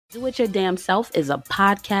Do It Your Damn Self is a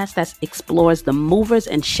podcast that explores the movers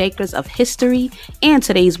and shakers of history and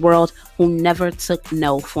today's world who never took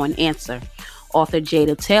no for an answer. Author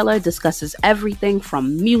Jada Taylor discusses everything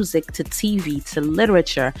from music to TV to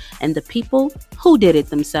literature and the people who did it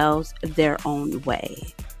themselves their own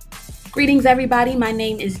way. Greetings, everybody. My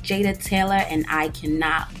name is Jada Taylor, and I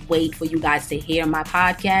cannot wait for you guys to hear my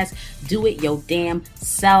podcast, Do It Your Damn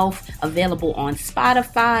Self, available on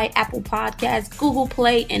Spotify, Apple Podcasts, Google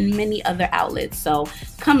Play, and many other outlets. So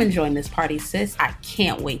come and join this party, sis. I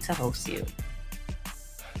can't wait to host you.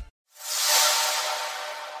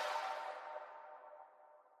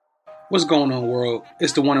 What's going on, world?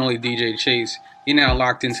 It's the one and only DJ Chase. You're now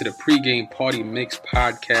locked into the pregame party mix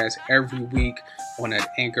podcast every week on that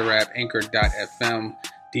Anchor app, anchor.fm.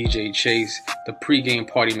 DJ Chase, the pregame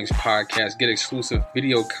party mix podcast. Get exclusive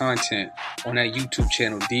video content on that YouTube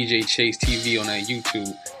channel, DJ Chase TV on that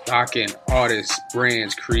YouTube. Lock in artists,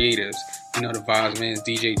 brands, creatives. You know the vibes, man. It's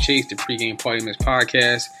DJ Chase, the pregame party mix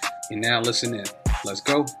podcast. And now listen in. Let's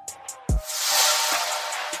go.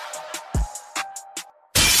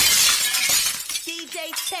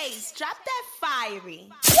 Chase, drop that fiery.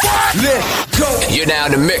 Let's go. You're now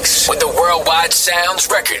in the mix with the Worldwide Sounds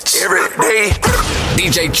Records. Every day.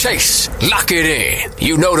 DJ Chase, lock it in.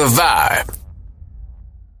 You know the vibe.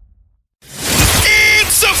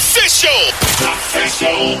 It's official.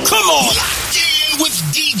 Come on. Locked in with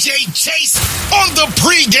DJ Chase on the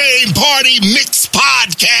Pregame Party Mix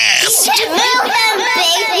podcast. Welcome,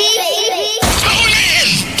 baby. Tune in,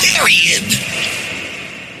 period.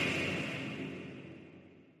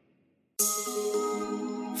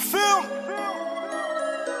 Film.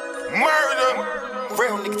 Murder.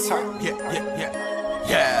 Real nigga time. Yeah.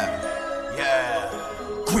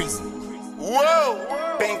 Greasy. Whoa.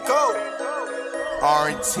 Banco.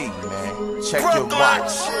 R&T, man. Check Brooklyn. Your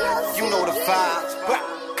watch. You know the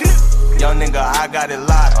vibes. Young nigga, I got it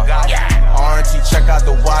locked. R&T, check out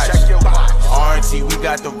the watch. R&T, we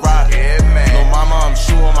got the rock. Yeah, man. Lil' mama, I'm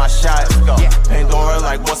shooting my shot. Pandora,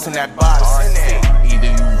 like what's in that box?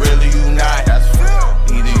 Either you really, you not.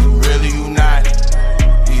 Either you really, you not.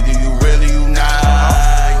 Either you really, you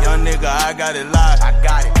not. Young nigga, I got it locked. I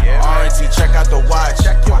got it, yeah. R&T, check out the watch.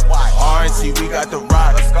 R&T, we got the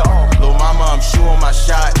rock. Lil' mama, I'm shooting my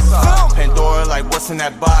shot. Pandora, like what's in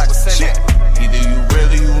that box? Either you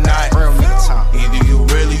really, you not. Either you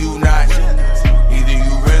really, you not. Either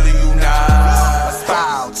you really, you not.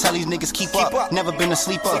 Style, tell these niggas keep up. Never been a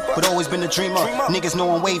sleeper, but always been a dreamer. Niggas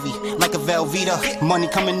know I'm wavy, like a Velveeta. Money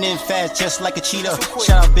coming in fast, just like a cheetah.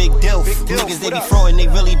 Shout out Big Dilf. Niggas, they be frauding, they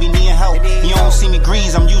really be needing help. You don't see me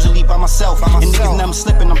grease, I'm usually by myself. And niggas never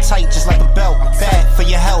slipping, I'm tight, just like a belt. Bad for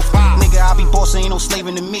your health. Nigga, I be bossing, ain't no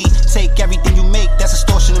slaving to me. Take everything you make, that's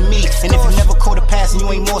extortion to me. And if you never caught a pass, and you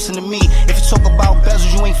ain't morsing to me. If you talk about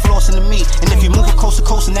bezels, you ain't flossing to me. And if you moving coast to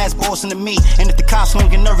coast, and that's bossing to me. And if the cops don't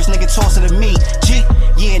get nervous, nigga, tossing to me. G,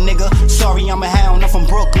 yeah, nigga, sorry I'm a hound. I'm from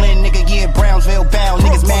Brooklyn, nigga, yeah, Brownsville bound.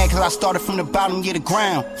 Niggas mad cause I started from the bottom, yeah, the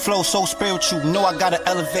ground. Flow so spiritual, know I gotta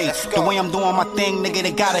elevate. The way I'm doing my thing, nigga,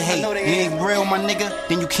 they gotta hate. It ain't real, my nigga,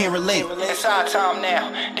 then you can't relate. It's our time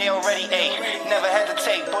now, they already ate. Never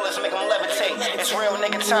hesitate, bullets make them levitate. It's real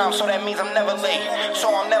nigga time, so that means I'm never late.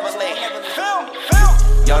 So I'm never late.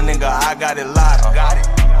 Young nigga, I got it locked.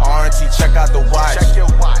 R&T, check out the watch.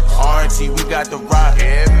 R&T, we got the rock.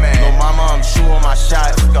 Yeah, man. Lil' mama, I'm shooting my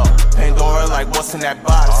shot. Pandora, like what's in that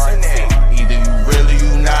box? Either you really,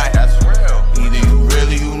 you not. Either you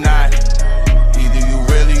really, you not. Either you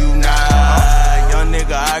really, you not. Young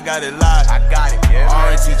nigga, I got it locked.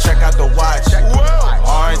 R&T, check out the watch.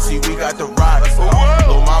 R&T, we got the rock.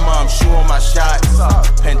 Lil' mama, I'm shooting my shot.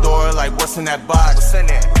 Pandora, like what's in that box? Either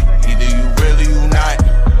you really, you not.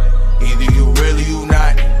 Either you really, you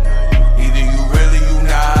not. Either you really, you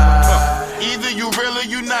not. Either you really,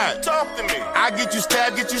 you not. Talk to me. I get you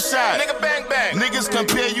stabbed, get you shot. Nigga, bang, bang. Niggas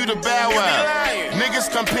compare you to Bow Wow. Niggas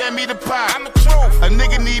compare me to Pop. I'm the truth. A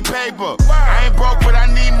nigga need paper. I ain't broke, but I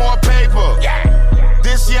need more paper.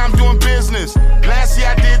 This year I'm doing business. Last year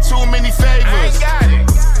I did too many favors. I ain't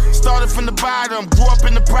got it. Started from the bottom, grew up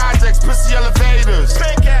in the projects, pussy elevators.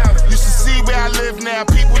 Used to see where I live now.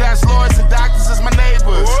 People that's lawyers and doctors is my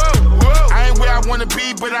neighbors. I ain't where I wanna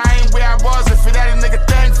be, but I ain't where I was. And for that, a nigga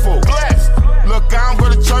thankful. Blessed. Look, I don't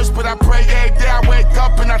go to church, but I pray every day. I wake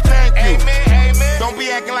up and I thank you. Amen. Don't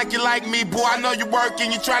be acting like you like me, boy. I know you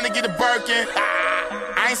working, you trying to get a Birkin.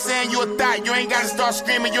 I ain't saying you a thot, you ain't gotta start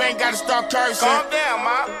screaming, you ain't gotta start cursing. Calm down,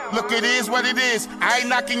 ma. Look, it is what it is. I ain't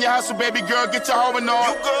knocking your hustle, baby girl, get your hoeing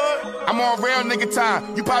on. You good? I'm on real nigga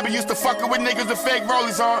time. You probably used to fucking with niggas with fake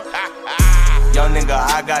rollies on. Young nigga,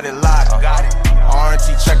 I got it locked.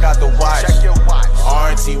 R&T, check out the watch.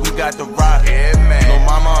 R&T, we got the rock. Yeah, man. Lil'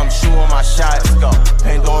 mama, I'm shooting my shot. Let's go.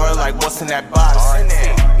 Pandora, like what's in that box?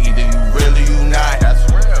 Either you really, you not. That's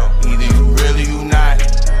real. Either you really, you not.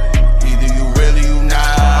 Either you really, you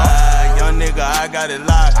not. Young nigga, I got it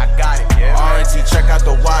locked. I got it, yeah. R&T, check out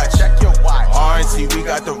the watch. Check your watch. R&T, we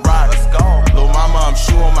got the rock. Let's go. Lil' mama, I'm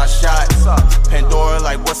shooting my shot. Pandora,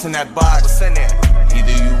 like what's in that box? What's in there?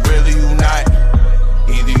 Either you really, you not.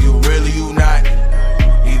 Either you really, you not.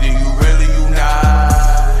 Either you really, you not.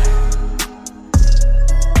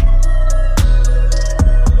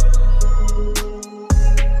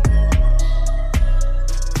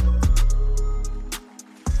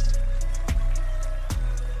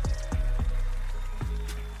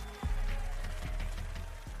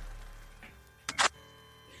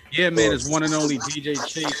 Yeah, man, it's one and only DJ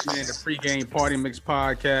Chase, man, the pregame party mix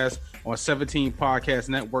podcast on 17 podcast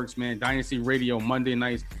networks, man. Dynasty Radio, Monday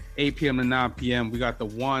nights, 8 p.m. to 9 p.m. We got the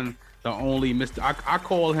one, the only Mr. I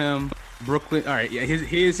call him Brooklyn. All right, yeah,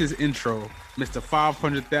 here's his intro. Mr.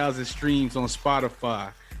 500,000 streams on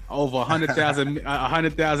Spotify, over 100,000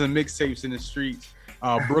 mixtapes in the streets.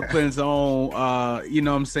 Brooklyn's own, you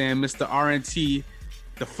know what I'm saying, Mr. R&T,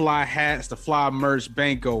 the fly hats, the fly merch,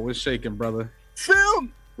 Banco. What's shaking, brother?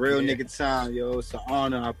 Film. Real nigga time, yo. It's an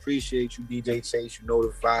honor. I appreciate you, DJ Chase. You know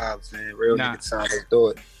the vibes, man. Real nigga time. Let's do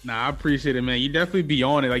it. Nah, I appreciate it, man. You definitely be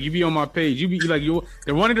on it. Like, you be on my page. You be like,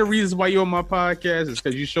 and one of the reasons why you're on my podcast is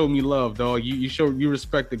because you show me love, dog. You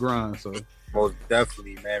respect the grind, so. Most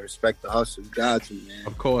definitely, man. Respect the hustle. You got to, man.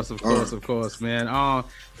 Of course, man.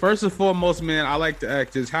 First and foremost, man, I like to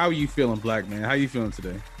ask this. How are you feeling, Black man? How you feeling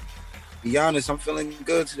today? Be honest, I'm feeling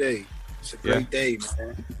good today. It's a great day,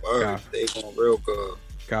 man. Day going real good.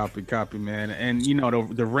 Copy, man. And you know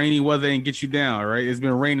the rainy weather ain't get you down, right? It's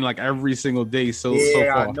been raining like every single day so far.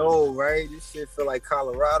 I know, right? This shit feel like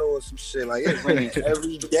Colorado or some shit. Like it's raining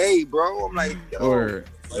every day, bro. I'm like, yo,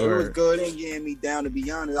 it was good. It ain't getting me down. To be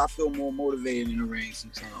honest, I feel more motivated in the rain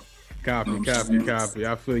sometimes. Copy.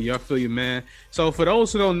 I feel you, man. So for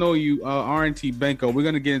those who don't know you, R&T Banco, we're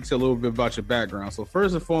gonna get into a little bit about your background. So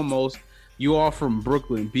first and foremost, you are from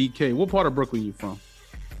Brooklyn, BK. What part of Brooklyn you from?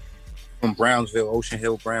 From Brownsville, Ocean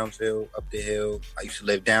Hill, Brownsville, up the hill. I used to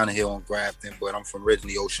live down the hill on Grafton, but I'm from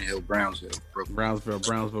originally Ocean Hill, Brownsville, Brooklyn.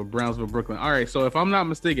 Brownsville, Brooklyn. All right, so if I'm not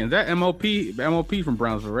mistaken, is that MOP from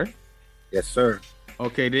Brownsville, right? Yes, sir.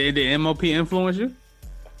 Okay, did MOP influence you?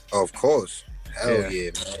 Of course. Hell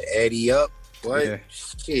yeah, man. Eddie up. What? Yeah.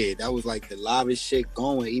 Shit, that was like the livest shit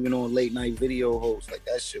going, even on late night video hosts. Like,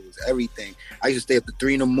 that shit was everything. I used to stay up to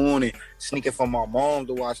 3 a.m, sneaking from my mom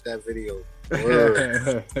to watch that video.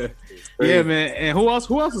 Yeah, man. And who else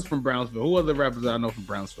is from Brownsville? Who other rappers I know from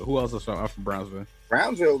Brownsville? Who else is from Brownsville?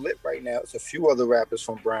 Brownsville lit right now. It's a few other rappers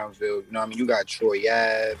from Brownsville. You know what I mean? You got Troy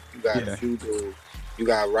Ave. You got a few dudes. You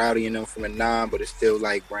got Rowdy and them from the 9, but it's still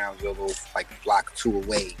like Brownsville, like a block or 2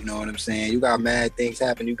 away. You know what I'm saying? You got mad things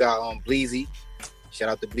happen. You got Bleezy. Shout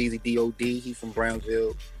out to Bleezy D.O.D. He from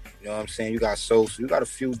Brownsville. You know what I'm saying? You got Soul. So you got a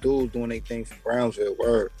few dudes doing their thing from Brownsville.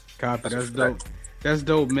 Word. Copy. That's dope. That's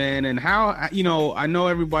dope, man. And how, you know, I know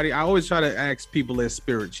everybody, I always try to ask people their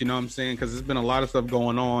spirits, you know what I'm saying? Because there's been a lot of stuff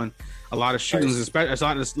going on, a lot of shootings,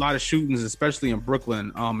 especially in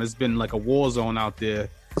Brooklyn. It's been like a war zone out there.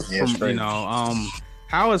 Yeah, you know,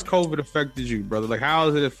 how has COVID affected you, brother? Like, how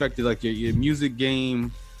has it affected like your music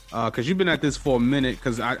game? Because you've been at this for a minute.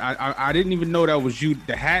 Because I didn't even know that was you.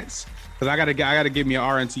 The hats. Because I gotta give me an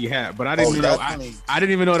R&T hat, but I didn't even know. I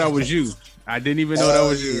didn't even know that was you. I didn't even know that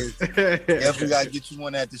was you. Definitely gotta get you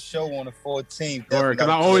one at the show on the 14th. Because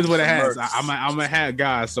I always wear a hat. I'm a hat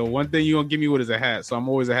guy. So one thing you gonna give me with is a hat. So I'm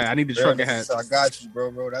always a hat. I need the truck a hat. So I got you,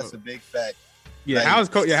 bro. That's a big fact. Yeah. Like,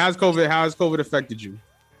 how's COVID affected you?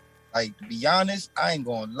 Like, to be honest, I ain't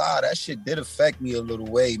gonna lie. That shit did affect me a little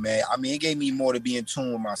way, man. I mean, it gave me more to be in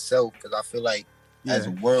tune with myself because I feel like as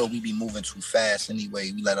a world, we be moving too fast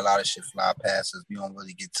anyway. We let a lot of shit fly past us. We don't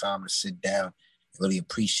really get time to sit down and really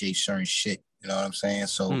appreciate certain shit. You know what I'm saying?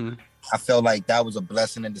 So I felt like that was a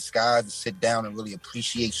blessing in disguise to sit down and really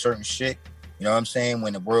appreciate certain shit. You know what I'm saying?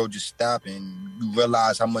 When the world just stopped and you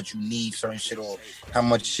realize how much you need certain shit or how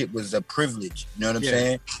much shit was a privilege. You know what I'm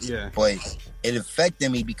saying? Yeah. But it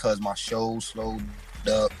affected me because my shows slowed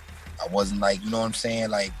up. I wasn't like, you know what I'm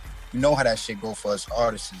saying? Like, you know how that shit go for us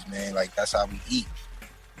artists, man. Like, that's how we eat.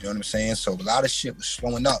 You know what I'm saying? So a lot of shit was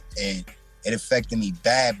slowing up and it affected me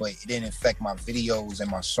bad, but it didn't affect my videos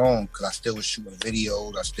and my songs because I still was shooting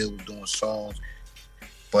videos. I still was doing songs.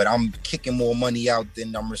 But I'm kicking more money out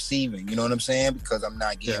than I'm receiving. You know what I'm saying? Because I'm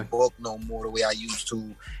not getting booked no more the way I used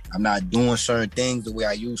to. I'm not doing certain things the way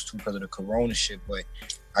I used to because of the corona shit. But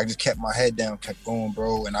I just kept my head down, kept going,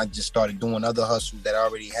 bro. And I just started doing other hustles that I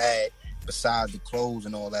already had besides the clothes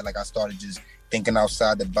and all that, like I started just thinking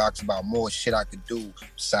outside the box about more shit I could do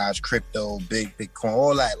besides crypto, Bitcoin,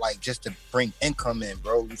 all that, like just to bring income in,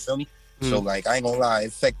 bro. You feel me? So like I ain't gonna lie, it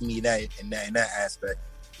affected me in that aspect.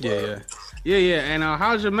 Yeah. And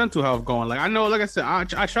how's your mental health going? Like I know, like I said,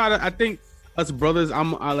 I try to. I think us brothers, I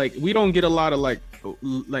like we don't get a lot of like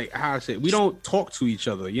how I say we don't talk to each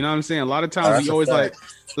other. You know what I'm saying? A lot of times we always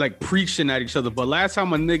like preaching at each other. But last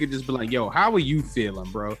time a nigga just be like, "Yo, how are you feeling,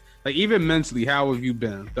 bro?" Like even mentally, how have you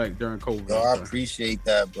been like during COVID? Yo, I appreciate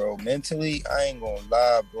that, bro. Mentally, I ain't gonna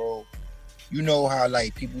lie, bro. You know how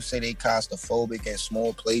like people say they claustrophobic in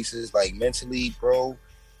small places. Like mentally, bro,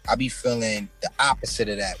 I be feeling the opposite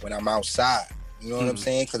of that when I'm outside. You know what I'm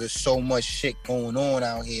saying? Because there's so much shit going on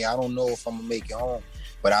out here. I don't know if I'm gonna make it home,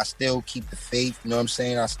 but I still keep the faith. You know what I'm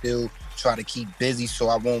saying? I still try to keep busy so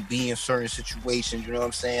I won't be in certain situations. You know what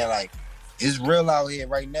I'm saying? Like it's real out here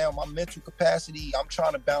right now. My mental capacity, I'm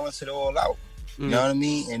trying to balance it all out. You know what I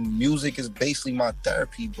mean? And music is basically my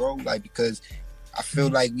therapy, bro. Like because I feel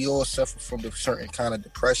like we all suffer from a certain kind of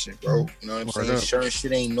depression, bro. You know what I'm saying? Certain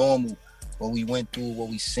shit ain't normal. What we went through, what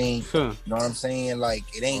we seen, you know what I'm saying? Like,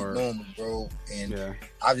 it ain't normal, bro. And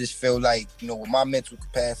I just feel like, you know, with my mental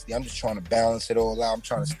capacity, I'm just trying to balance it all out. I'm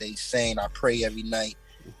trying to stay sane. I pray every night.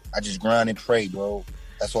 I just grind and pray, bro.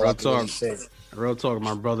 That's all I can really say. Real talk,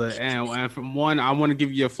 my brother. And from one, I want to give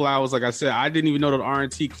you your flowers. Like I said, I didn't even know that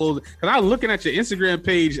R&T closed. Because I was looking at your Instagram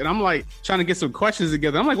page, and I'm like trying to get some questions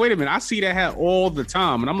together. I'm like, wait a minute, I see that hat all the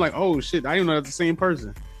time. And I'm like, oh, shit, I didn't know that's the same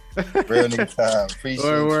person. Real nigga time. Appreciate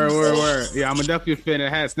word. Yeah, I'm definitely a fan of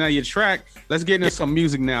hats. Now your track, let's get into some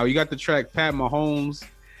music now. You got the track Pat Mahomes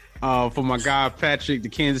for my guy Patrick, the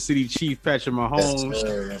Kansas City Chief Patrick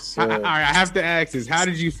Mahomes. Yes, sir. All right, I have to ask this. How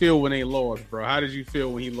did you feel when they lost, bro? How did you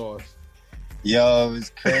feel when he lost? Yo, it's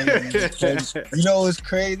crazy. You know, it's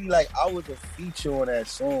crazy. Like I was a feature on that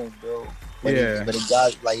song, bro. But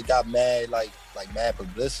it got mad mad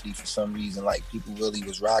publicity for some reason. Like people really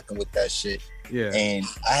was rocking with that shit. Yeah. And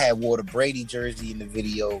I had wore the Brady jersey in the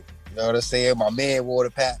video. You know what I'm saying? My man wore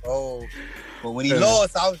the Pat. Oh, but when he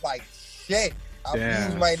lost, I was like, shit. Our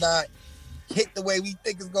views might not hit the way we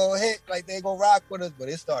think it's gonna hit. Like they gonna rock with us, but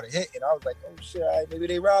it started hitting. I was like, oh shit, all right, maybe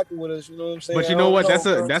they rocking with us. You know what I'm saying? But you know what?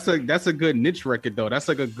 That's a good niche record though. That's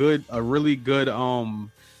like a really good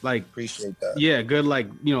like appreciate that. Yeah, good like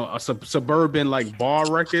you know a suburban like bar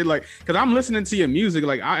record. Like because I'm listening to your music.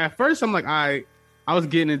 Like at first I'm like I was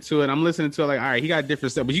getting into it. I'm listening to it like all right, he got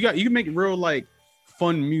different stuff, but you can make real like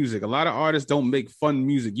fun music. A lot of artists don't make fun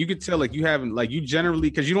music. You could tell like you haven't like you generally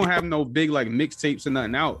because you don't have no big like mixtapes and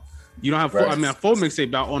nothing out. You don't have full, a full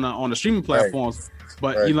mixtape out on the streaming platforms,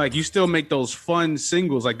 but you still make those fun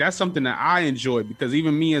singles. Like that's something that I enjoy because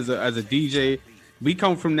even me as a DJ, we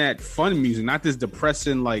come from that fun music, not this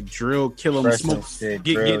depressing like drill, kill 'em, smoke,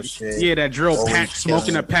 that drill pack,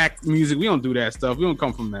 smoking a pack music. We don't do that stuff. We don't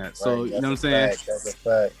come from that. So you know what I'm saying? That's a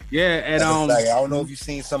fact. Yeah, and I don't know if you've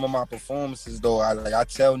seen some of my performances though. I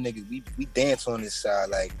tell niggas we dance on this side.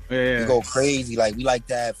 Like we go crazy. Like we like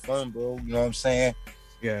to have fun, bro. You know what I'm saying?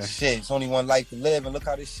 Yeah. Shit, it's only one life to live, and look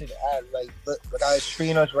how this shit. Look how it's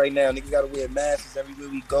treating us right now. Niggas gotta wear masks everywhere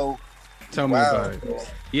we go. Tell me about it. Bro.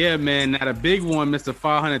 Yeah, man. Now the big one, Mr.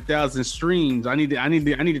 500,000 streams. I need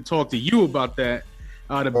to talk to you about that.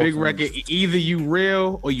 The big record, Either You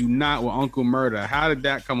Real or You Not with Uncle Murder. How did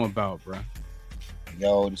that come about, bro?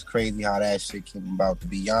 Yo, it's crazy how that shit came about. To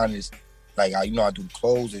be honest, like I do the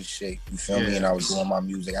clothes and shit. You feel me? And I was doing my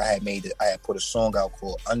music. I had put a song out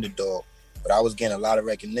called Underdog, but I was getting a lot of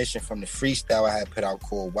recognition from the freestyle I had put out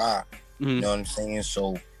called Why. You know what I'm saying?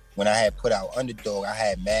 So when I had put out Underdog, I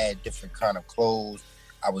had mad different kind of clothes.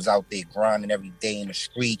 I was out there grinding every day in the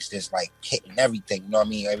streets, just like hitting everything. You know what I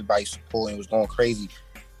mean? Everybody supporting, it was going crazy.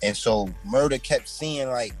 And so Murder kept seeing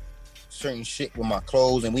like certain shit with my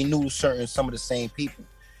clothes, and we knew some of the same people.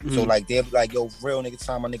 So like they'd be like, yo, real nigga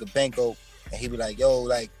time, my nigga Banco. And he'd be like, yo,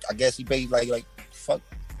 like I guess he be like fuck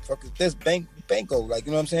is this Banco? Like,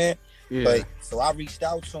 you know what I'm saying? Yeah. But so I reached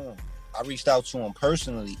out to him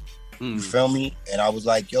personally. You feel me? And I was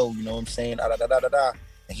like, yo, you know what I'm saying? And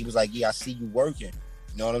he was like, yeah, I see you working.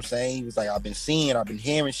 You know what I'm saying? He was like, I've been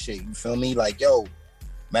hearing shit. You feel me? Like, yo,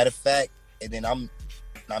 matter of fact, and then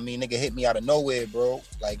nigga hit me out of nowhere, bro.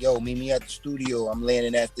 Like, yo, meet me at the studio. I'm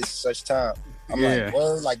landing at this such time. I'm like,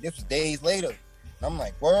 word? Like, this was days later. And I'm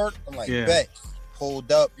like, word? I'm like, bet.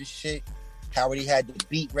 Pulled up and shit. Howard had the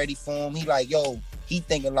beat ready for him. He like, yo, he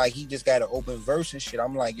thinking like he just got an open verse and shit.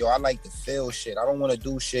 I'm like, yo, I like to feel shit. I don't want to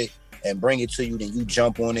do shit and bring it to you, then you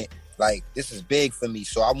jump on it. Like, this is big for me,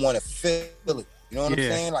 so I want to feel it. You know what I'm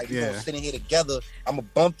saying? Like, we're gonna sit in here together. I'm gonna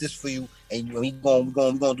bump this for you, and we gonna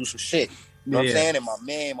do some shit. You know what I'm saying? And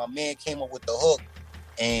my man came up with the hook,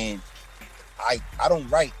 and I don't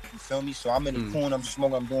write. You feel me? So I'm in the corner, I'm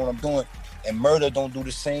smoking, I'm doing what I'm doing. And Murder don't do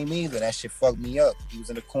the same either. That shit fucked me up. He was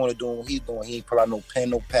in the corner doing what he's doing. He ain't pull out no pen,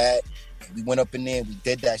 no pad. And we went up in there and we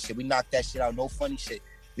did that shit. We knocked that shit out. No funny shit.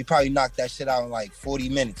 We probably knocked that shit out in like 40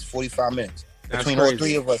 minutes, 45 minutes. That's between crazy. all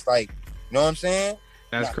three of us. Like, you know what I'm saying?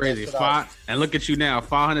 That's Knocked crazy. that shit out. And look at you now,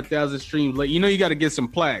 500,000 streams. Like, you know, you got to get some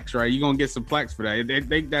plaques, right? You're gonna get some plaques for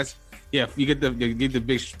that. That's yeah. You get the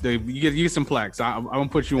big. You get some plaques. I'm gonna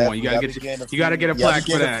put you on. You gotta get a plaque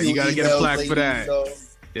for that. You gotta get a plaque for that.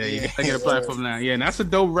 Yeah, you gotta get a plaque from that. Yeah, and that's a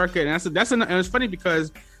dope record. And and it's funny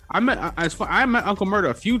because I met Uncle Murder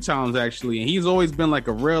a few times actually, and he's always been like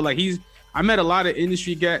a real I met a lot of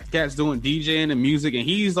industry cats doing DJing and music, and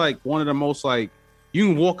he's like one of the most like you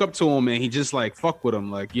can walk up to him and he just like fuck with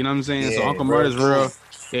him, like, you know what I'm saying? Yeah, so Uncle Murder's real.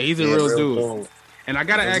 Yeah, he's a real dude. Dude. And I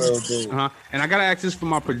gotta ask this for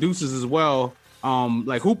my producers as well.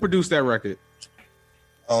 Like, who produced that record?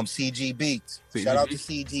 CG Beats. Shout out to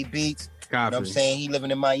CG Beats. You know what I'm saying? He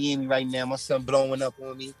living in Miami right now. My son blowing up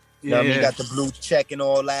on me. You know what I mean? He got the blue check and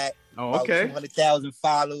all that. Oh, okay. 200,000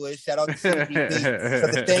 followers. Shout out to CG Beats.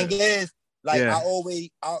 But the thing is, like, I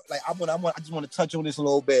just want to touch on this a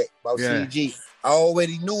little bit about CG. I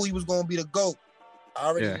already knew he was gonna be the GOAT. I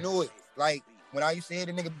already knew it. Like, when I used to hear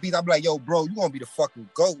the nigga beats, I'd be like, yo, bro, you gonna be the fucking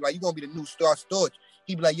GOAT. Like, you gonna be the new Star Storch.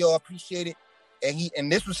 He'd be like, yo, I appreciate it. And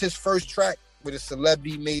this was his first track with a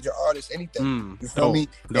celebrity, major artist, anything. You feel me?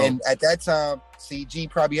 And at that time, CG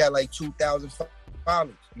probably had like 2,000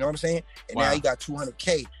 followers. You know what I'm saying? And now he got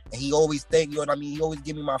 200K. And he always thank you. Know what I mean? He always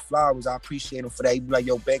give me my flowers. I appreciate him for that. He'd be like,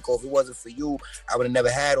 yo, Benko, if it wasn't for you, I would have never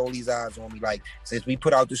had all these eyes on me. Like, since we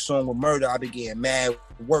put out this song with Murder, I've been getting mad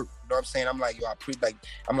work. You know what I'm saying? I'm like, yo,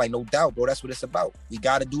 I'm like, no doubt, bro. That's what it's about. We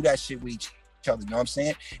got to do that shit with each other. You know what I'm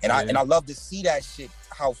saying? And I love to see that shit,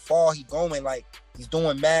 how far he going. Like, he's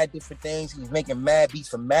doing mad different things. He's making mad beats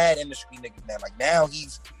for mad industry niggas now. Like, now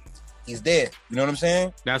he's there. You know what I'm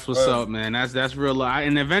saying? That's what's up, man. That's real.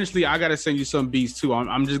 And eventually, I gotta send you some beats too.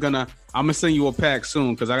 I'm gonna send you a pack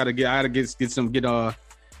soon because I gotta get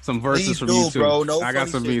some verses from you too. Bro. No, I got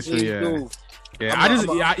some beats for you. Yeah,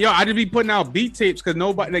 Yeah, I just be putting out beat tapes because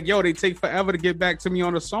nobody they take forever to get back to me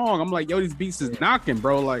on a song. I'm like, yo, these beats is knocking,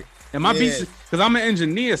 bro. Like, and my beats, because I'm an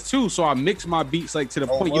engineer too, so I mix my beats like to the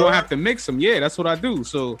point you don't have to mix them. Yeah, that's what I do.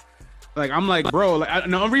 So, like, I'm like, bro, like,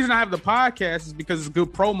 the only reason I have the podcast is because it's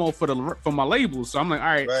good promo for my label. So I'm like, all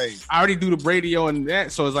right, I already do the radio and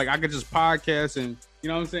that, so it's like I could just podcast and you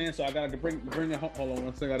know what I'm saying. So I got to bring it home. Hold on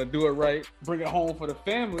one second, I got to do it right. Bring it home for the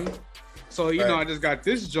family. So you know, I just got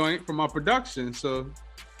this joint for my production. So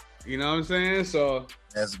you know what I'm saying. So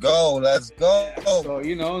let's go. So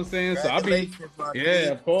you know what I'm saying. So I'll be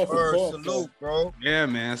of course. Salute, bro. Yeah,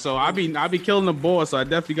 man. So I be killing the ball. So I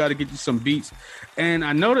definitely got to get you some beats. And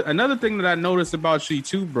I know another thing that I noticed about you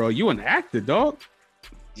too, bro. You an actor, dog.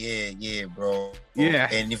 Yeah, bro. Yeah.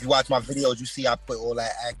 And if you watch my videos, you see I put all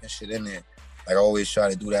that acting shit in there. Like, I always try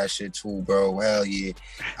to do that shit too, bro. Hell yeah.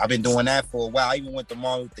 I've been doing that for a while. I even went to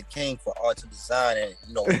Martin Luther King for arts and design and,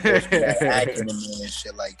 you know, acting in there and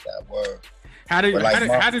shit like that. Word. How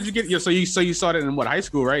did you get so you started in what, high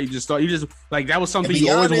school, right? You just like that was something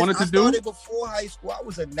you always wanted to do? I started before high school. I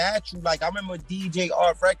was a natural. Like, I remember DJ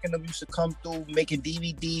Art Reckoner used to come through making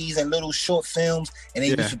DVDs and little short films, and they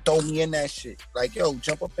used to throw me in that shit. Like, yo,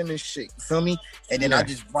 jump up in this shit. You feel me? And then I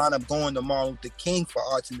just wound up going to Martin Luther King for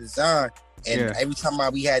arts and design. And every time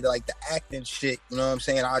we had like the acting shit, you know what I'm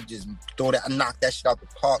saying? I just I knocked that shit out the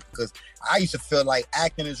park because I used to feel like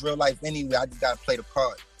acting is real life anyway. I just gotta play the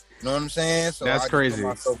part. You know what I'm saying? So that's crazy. Put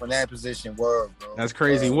myself in that position. Word, bro. That's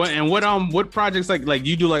crazy. What projects like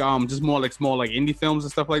you do like just more like small like indie films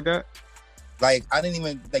and stuff like that? Like, I didn't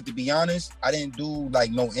even, like, to be honest, I didn't do like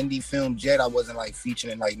no indie films yet. I wasn't like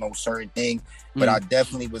featuring like no certain thing, but I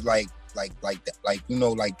definitely was like you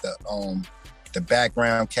know, like the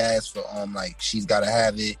background cast for like She's Gotta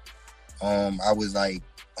Have It. I was like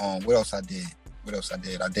what else I did?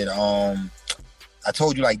 I did I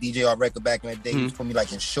told you, like, DJ Art Record back in the day, he was putting me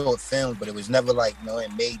like in short films, but it was never like, you know,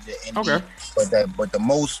 in major indie. Okay. But the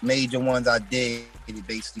most major ones I did, it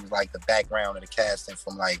basically was like the background of the casting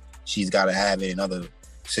from like She's Gotta Have It and other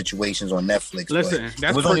situations on Netflix. Listen,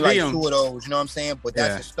 it was only like 2 of those, you know what I'm saying? But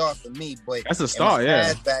that's a start for me. But that's a start, in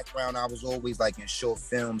my background, I was always like in short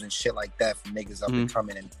films and shit like that for niggas up and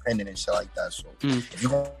coming independent and shit like that. So if you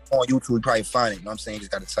go on YouTube, you probably find it. You know what I'm saying? You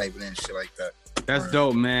just gotta type it in and shit like that. That's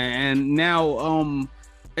dope, man. And now,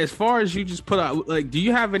 as far as you just put out, like, do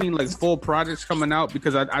you have any like full projects coming out?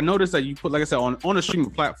 Because I noticed that you put, like I said, on the streaming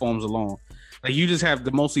platforms alone, Like you just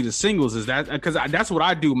have mostly the singles. Is that because that's what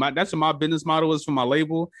I do? That's what my business model is for my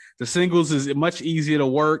label. The singles is much easier to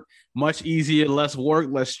work, much easier, less work,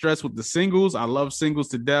 less stress with the singles. I love singles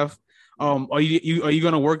to death. Are you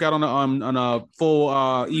gonna work out on a full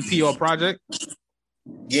EP or project?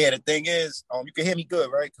 Yeah, the thing is, you can hear me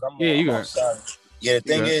good, right? You got. Yeah, the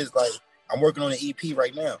thing is, like, I'm working on an EP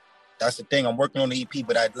right now. That's the thing. I'm working on the EP,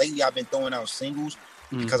 but lately I've been throwing out singles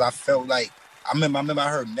because I felt like I remember I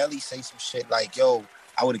heard Nelly say some shit like, "Yo,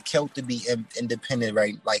 I would have killed to be independent,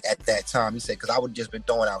 right?" Like at that time, he said, "Because I would have just been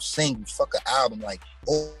throwing out singles, fuck an album, like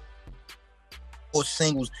or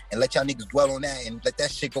singles, and let y'all niggas dwell on that and let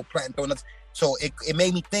that shit go platinum." So it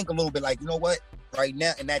made me think a little bit, like, you know what? Right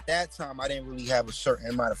now, and at that time, I didn't really have a certain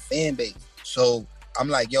amount of fan base, so I'm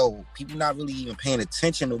like, yo, people not really even paying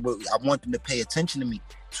attention to what I want them to pay attention to me.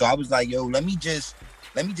 So I was like, yo, let me just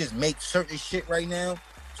make certain shit right now,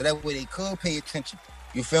 so that way they could pay attention.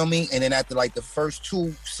 You feel me? And then after like the first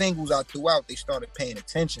 2 singles I threw out, they started paying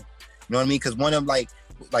attention. You know what I mean? Because one of them,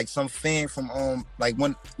 like some fan from like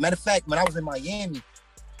one matter of fact, when I was in Miami,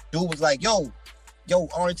 dude was like, yo,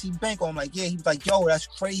 R&T Banco. I'm like, yeah. He was like, yo, that's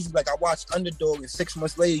crazy. Like, I watched Underdog, and 6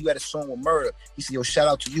 months later, you had a song with Murder. He said, yo, shout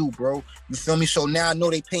out to you, bro. You feel me? So now I know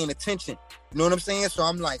they paying attention. You know what I'm saying? So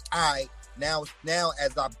I'm like, all right, now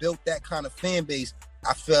as I built that kind of fan base,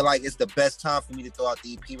 I feel like it's the best time for me to throw out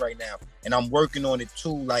the EP right now. And I'm working on it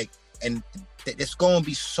too. Like, and it's going to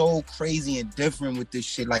be so crazy and different with this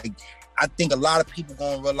shit. Like, I think a lot of people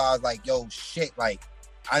going to realize, like, yo, shit, like,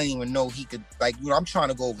 I didn't even know he could, like, you know, I'm trying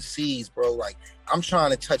to go overseas, bro. Like, I'm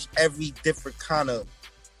trying to touch every different kind of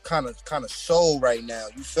soul right now.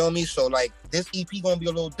 You feel me? So, like, this EP gonna be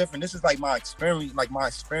a little different. This is like my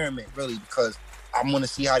experiment, really, because I'm gonna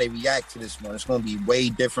see how they react to this one. It's gonna be way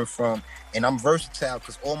different and I'm versatile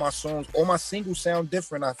because all my singles sound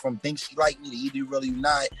different. From Think She Like Me to Either You Really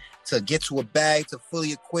Not to Get to a Bag to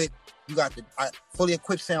Fully Equipped. You got Fully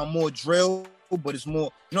Equipped sound more drill, but it's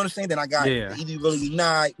more, you know what I'm saying? Then I got Either You Really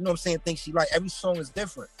Not, you know what I'm saying? Think She Like. Every song is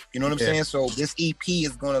different. You know what I'm saying? So this EP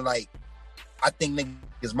is gonna, like, I think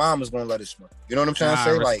his mom is gonna let us know. You know what I'm trying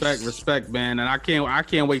to say? Respect, man. And I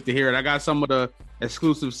can't wait to hear it. I got some of the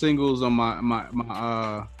exclusive singles on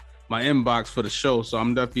my inbox for the show, so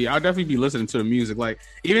I'll definitely be listening to the music. Like,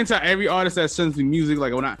 even to every artist that sends me music,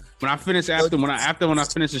 like when I finish when I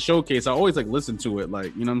finish the showcase, I always like listen to it.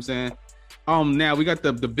 Like, you know what I'm saying? Now we got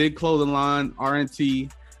the big clothing line, R&T,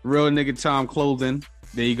 Real Nigga Tom Clothing.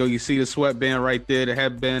 There you go. You see the sweatband right there, the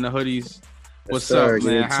headband, the hoodies. What's up,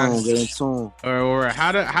 man? Get in tune. All right.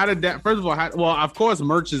 How did that? First of all, well, of course,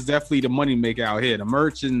 merch is definitely the money maker out here. The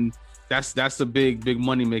merch, and that's the big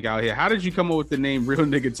money maker out here. How did you come up with the name Real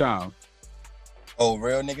Nigga Tom? Oh,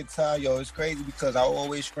 Real Nigga Tom, yo, it's crazy because I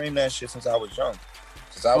always screamed that shit since I was young.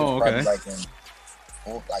 Since I was probably like in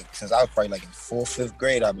 4th, 5th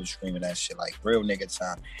grade, I've been screaming that shit, like Real Nigga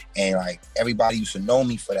Tom. And like everybody used to know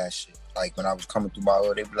me for that shit. Like when I was coming through my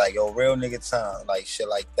hood, they'd be like, yo, Real Nigga Tom, like shit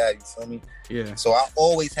like that, you feel me? Yeah. So I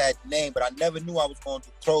always had the name, but I never knew I was going to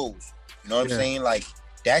clothes. You know what I'm saying? Like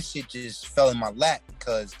that shit just fell in my lap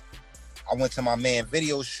because I went to my man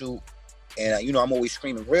video shoot and, you know, I'm always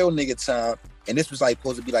screaming Real Nigga Tom. And this was like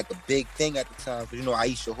supposed to be like a big thing at the time because, you know,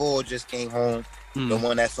 Aisha Hall just came home. The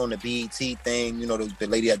one that's on the BET thing, you know, the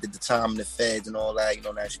lady that did the Time in the Feds and all that, you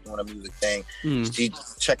know, now she's doing a music thing. She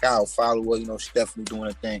check out, follow her, you know, she's definitely doing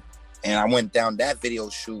a thing. And I went down that video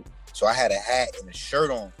shoot, so I had a hat and a shirt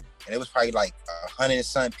on, and it was probably like 100 and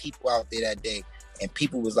something people out there that day. And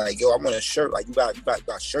people was like, "Yo, I want a shirt. Like, you got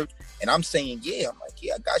shirts?" And I'm saying, "Yeah." I'm like,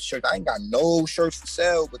 "Yeah, I got shirts. I ain't got no shirts for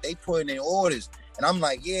sale, but they putting in orders." And I'm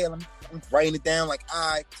like, "Yeah." I'm writing it down. Like,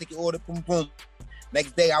 "All right, take your order." Boom, boom.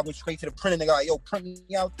 Next day, I went straight to the printer. They got like, "Yo, print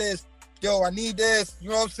me out this. Yo, I need this." You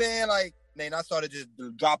know what I'm saying? Like. Then I started just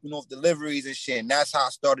dropping off deliveries and shit, and that's how I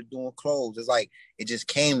started doing clothes. It's like it just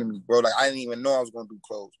came to me, bro. Like I didn't even know I was gonna do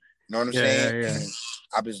clothes. You know what I'm saying? Yeah.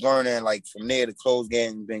 I was learning like from there. The clothes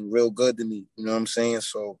game been real good to me. You know what I'm saying?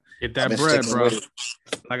 So get that bread, bro.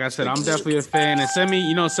 Like I said, I'm definitely a fan. And send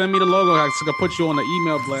me the logo. I can put you on the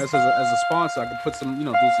email blast as a sponsor. I can put some, do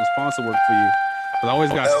some sponsor work for you. But I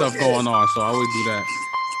always got stuff going on, so I always do that.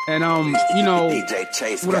 And DJ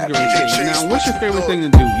Chase what I'm doing now, what's your favorite thing to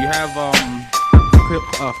do? You have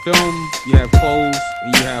film, you have clothes,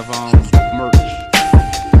 and you have merch.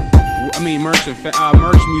 I mean merch,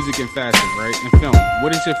 merch, music, and fashion, right? And film.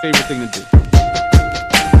 What is your favorite thing to do?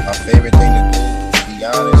 My favorite thing to do, to be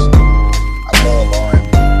honest, I love R&B,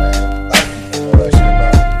 man. A lot of people know that shit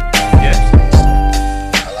about. Yeah.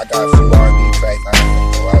 I got a few R&B tracks I can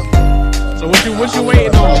go out. So what you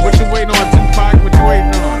waiting on? What you waiting on, Tupac? What you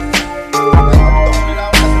waiting on?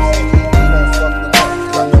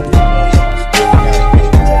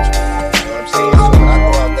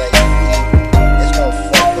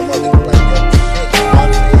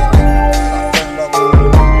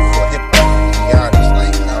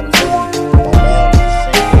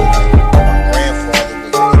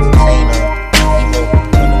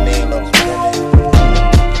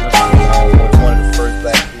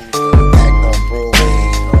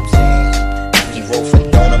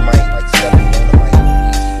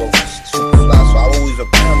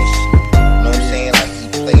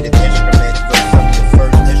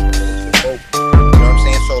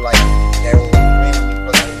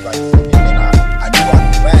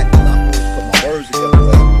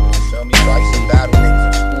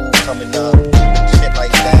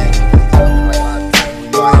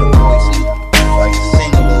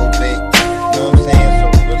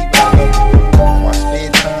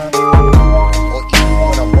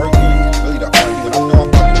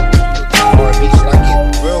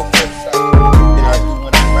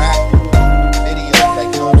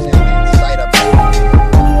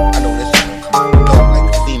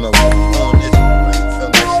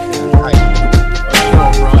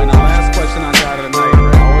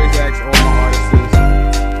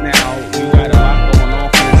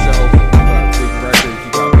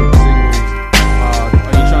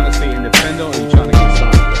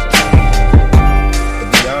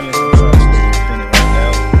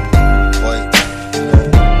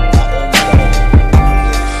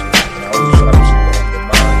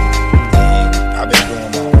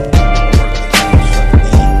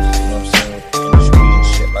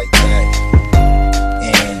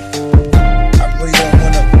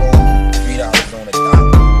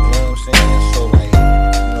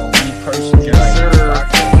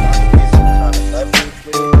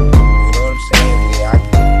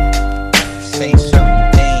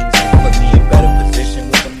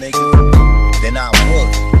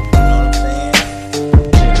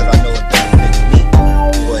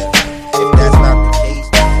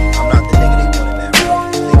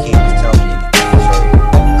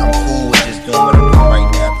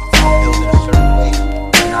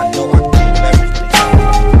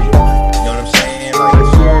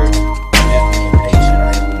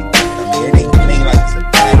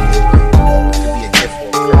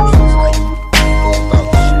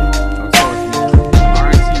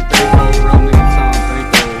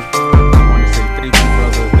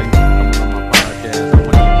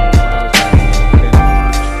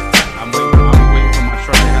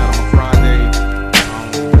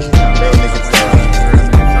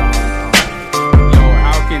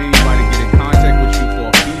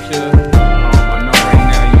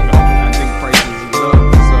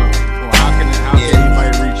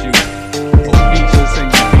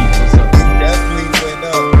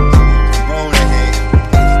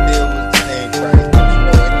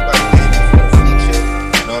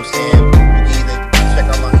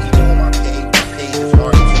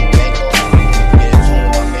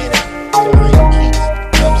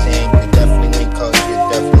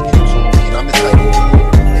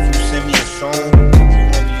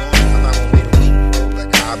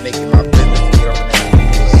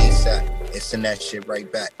 shit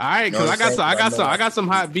right back. All right, because I got some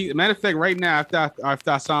hot beats. Matter of fact, right now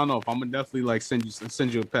after I sign off, I'm gonna definitely like send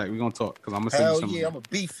you a pack. We're gonna talk because I'm gonna send you something. Yeah, I'm a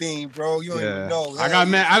beat fiend, bro. You don't even know. I got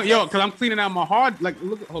man, because I'm cleaning out my hard. Like,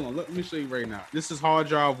 look, hold on, let me show you right now. This is hard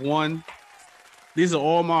drive 1. These are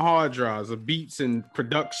all my hard drives of beats and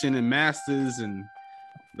production and masters and.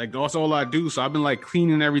 Like that's all I do, so I've been like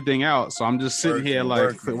cleaning everything out. So I'm just sitting here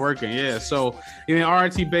like working. Yeah. So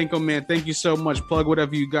RT Banco, man, thank you so much. Plug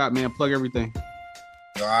whatever you got, man. Plug everything.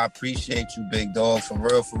 Yo, I appreciate you, big dog. For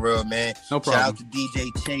real, man. No problem. Shout out to DJ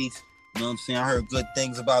Chase. You know what I'm saying? I heard good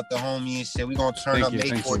things about the homie and shit. We gonna turn up May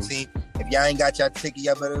 14th. If y'all ain't got your ticket,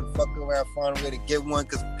 y'all better fuck around, find a way to get one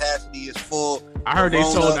because capacity is full. I heard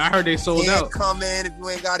they sold out. Come in if you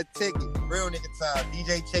ain't got a ticket. Real nigga time.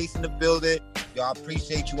 DJ Chase in the building. Yo, I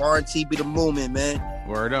appreciate you. R&T be the movement, man.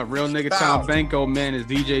 Word up. Real nigga time. Banco, man, is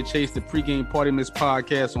DJ Chase, the pregame party mix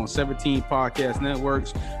podcast on 17 podcast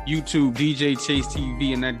networks, YouTube, DJ Chase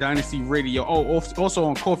TV, and that Dynasty Radio. Oh, also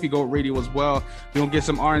on Coffee Goat Radio as well. You're gonna get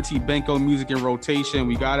some R&T Banco music in rotation.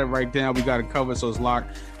 We got it right down. We got it covered, so it's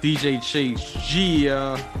locked. DJ Chase,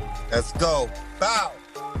 Gia. Let's go. Bow.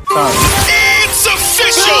 It's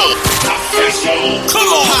official. Come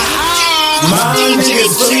on. DJ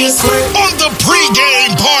Chase on the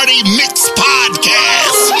pregame party mix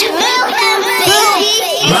podcast.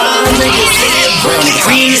 My niggas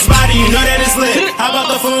clean this body, you know that it's lit. How about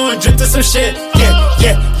the phone, drip to some shit? Yeah.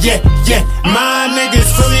 My niggas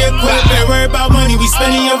fully equipped. Ain't worry about money, we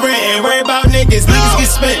spending your rent. Ain't worry about niggas get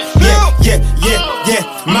spent. Yeah.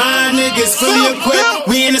 My niggas fully equipped.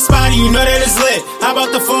 We in the spot, you know that it's lit. How about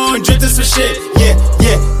the phone, drip to some shit? Yeah.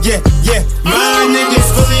 My niggas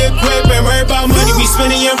fully equipped. Ain't worry about money, we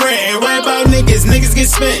spending your rent. Ain't worry about niggas get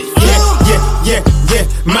spent. Yeah.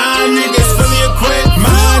 My niggas fully equipped.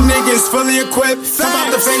 My niggas fully equipped. Come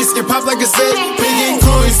out the face, get popped like a zip. Big in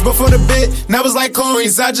coins before the bit. Now it's like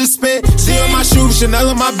coins, I just spit. See on my shoes, Chanel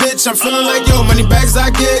on my bitch. I'm feeling like yo, money bags I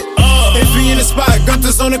get. If we in the spot,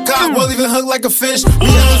 Gunther's on the cop. We'll even hook like a fish. We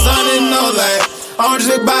Amazon and all that. Orange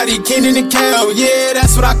big body, king in the cow, yeah,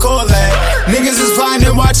 that's what I call that. Niggas is flying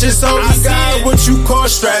and watching, so we got what you call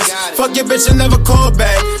stress. Fuck your bitch and never call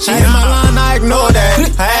back. She hit my line, I ignore that.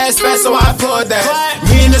 I ass fast, so I applaud that.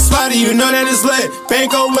 We in the spot, you know that it's lit.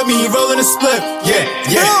 Banco with me, he rolling a split. Yeah.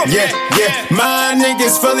 My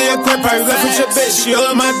niggas fully equipped, probably left with your bitch. She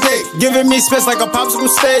all on my dick, giving me spits like a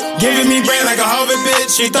popsicle stick, giving me brain like a Harvard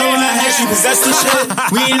bitch. She throwing her head, she possessed the shit.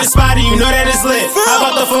 We in the spot, you know that it's lit. How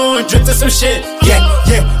about the phone, drip to some shit?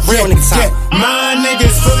 Real nigga time. My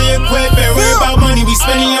niggas fully equipped. Ain't worry about money, we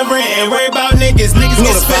spending your rent. Ain't worry about niggas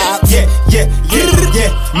get spent. Yeah.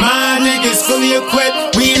 My niggas fully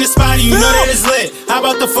equipped. We in the spot, you know that it's lit. How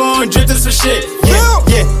about the phone, drip to some shit?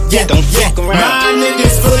 Yeah. Don't fuck around. My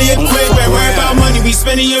niggas fully equipped. Ain't worry about money, we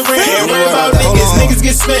spending your rent. Ain't worry about niggas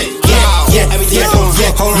get spent. Yeah.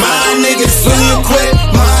 My niggas fully equipped.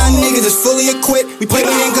 My niggas is fully equipped. We play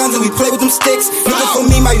with handguns and we play with them sticks. Looking for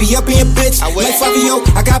me, might be up in your bitch. Like Fabio,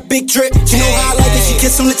 I got big drip. She know how I like it, she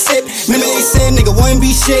kiss on the tip. Remember they said nigga wouldn't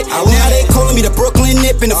be shit. Now they calling me the Brooklyn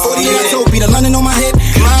nip. And the 40 I told be the London on my hip.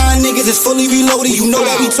 My niggas is fully reloaded. You know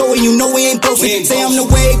that we told you know we ain't boasting. Say I'm the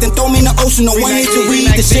wave, then throw me in the ocean. No one need to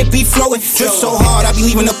read, the shit be flowing. Drip so hard, I be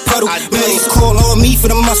leaving a puddle. Millions call on me for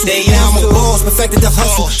the muscle. Now I'm a boss, perfected the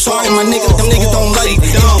hustle. Sorry my nigga, them niggas don't love you.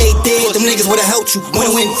 If they did, them niggas would've helped you. When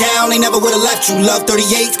it went down, they never would've left you. Love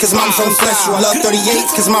 38s, cause mama something special. Love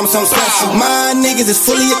 38s, cause mama something special. My niggas is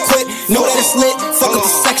fully equipped, know that it's lit. Fuck up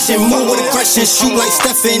the section, move with aggression. Shoot like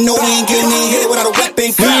Stephen, no we ain't getting in hit it without a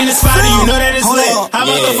weapon. We in the spot, you know that it's lit. How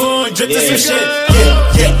about the phone, drip to some shit?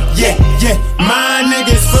 Yeah. My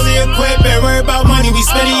niggas fully equipped. Ain't worry about money, we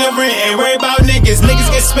spending your rent. Ain't worry about niggas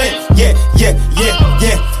get spent. Yeah.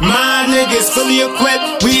 My niggas fully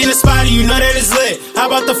equipped. We in the spot, you know that it's lit. How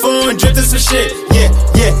about the phone, drip to some shit? Yeah.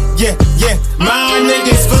 My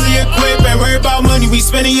niggas fully equipped. Ain't worry about money, we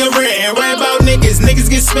spending your rent. Ain't worry about niggas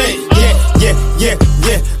get spent.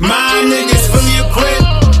 Yeah. My niggas fully equipped.